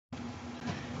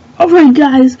Alright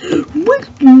guys, what's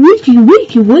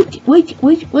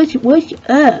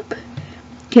up?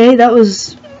 Okay, that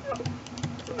was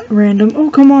random. Oh,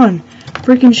 come on.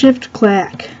 Freaking shift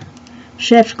clack.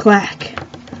 Shift clack.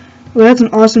 Well, that's an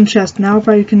awesome chest. Now if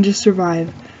I can just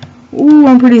survive. Ooh,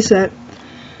 I'm pretty set.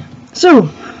 So,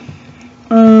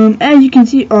 as you can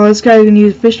see, oh, this guy's gonna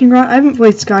use fishing rod. I haven't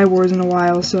played Skywars in a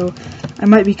while, so I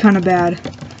might be kind of bad.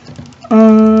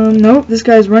 Nope, this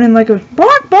guy's running like a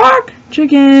bark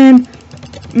chicken.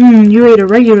 You ate a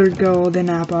regular golden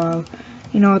apple.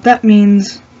 You know what that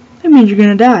means? That means you're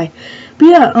gonna die. But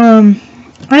yeah,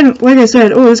 like I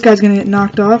said, oh, this guy's gonna get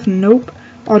knocked off. Nope.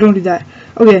 Oh, don't do that.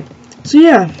 Okay, so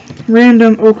yeah,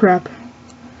 random. Oh crap.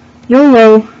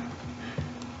 YOLO.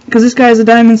 Because this guy has a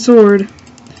diamond sword.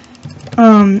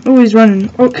 Oh, he's running.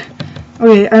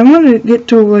 Okay, I want to get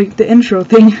to like the intro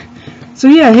thing. So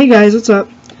yeah, hey guys, what's up?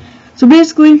 So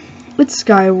basically, it's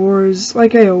Skywars,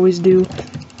 like I always do.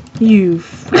 Yeah,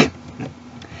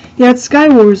 it's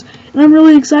Skywars, and I'm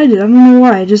really excited. I don't know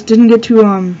why. I just didn't get to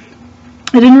I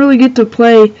didn't really get to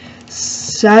play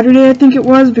Saturday, I think it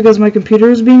was, because my computer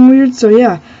was being weird. So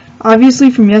yeah,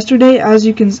 obviously from yesterday, as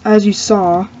you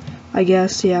saw, I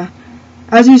guess, yeah.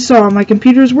 As you saw, my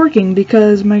computer is working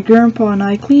because my grandpa and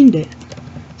I cleaned it.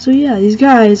 So yeah, these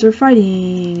guys are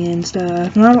fighting and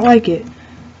stuff, and I don't like it.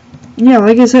 Yeah,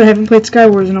 like I said, I haven't played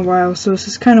Skywars in a while, so this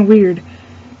is kind of weird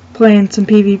playing some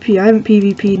PvP. I haven't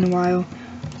PvP'd in a while.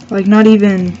 Like, not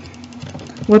even,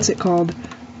 what's it called?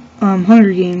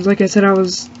 Hunger Games, like I said I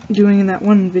was doing in that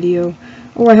one video.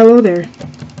 Oh, hello there.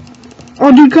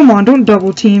 Oh, dude, come on, don't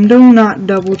double team. Do not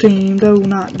double team. Do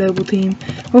not double team.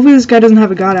 Hopefully this guy doesn't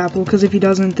have a god apple, because if he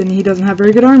doesn't, then he doesn't have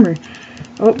very good armor.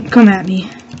 Oh, come at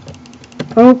me.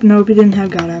 Oh, nope, he didn't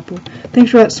have god apple. Thanks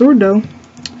for that sword, though.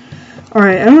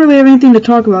 Alright, I don't really have anything to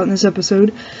talk about in this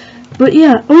episode. But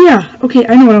yeah, oh yeah, okay,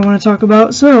 I know what I want to talk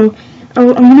about. So,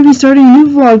 I'm going to be starting a new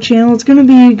vlog channel. It's going to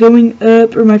be going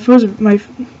up, or my first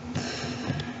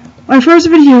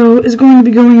video is going to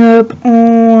be going up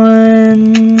on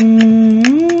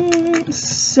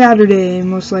Saturday,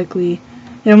 most likely.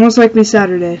 Yeah, most likely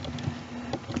Saturday.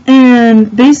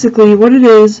 And basically, what it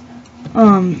is,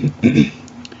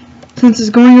 since it's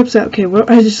going up okay, well,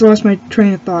 I just lost my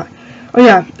train of thought. Oh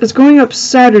yeah, it's going up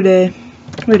Saturday.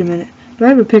 Wait a minute. Do I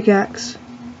have a pickaxe?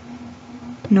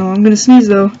 No, I'm gonna sneeze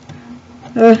though.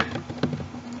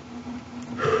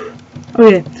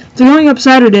 Okay, so going up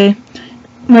Saturday,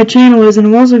 my channel is, and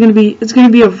I'm also gonna be, it's gonna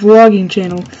be a vlogging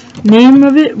channel. Name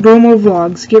of it, Bromo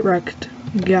Vlogs. Get wrecked,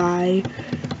 guy.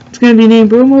 It's gonna be named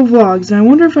Bromo Vlogs, and I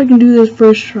wonder if I can do this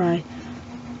first try.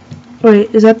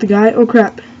 Wait, is that the guy? Oh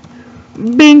crap.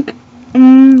 Bink,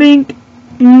 bink,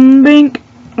 bink.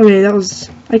 Okay, that was,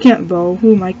 I can't bow.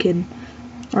 Who am I kidding?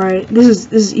 Alright,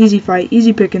 this is easy fight.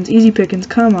 Easy pickings,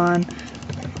 come on.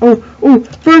 Oh,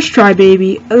 first try,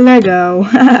 baby. Lego.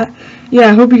 Yeah,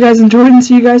 I hope you guys enjoyed and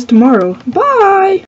see you guys tomorrow. Bye!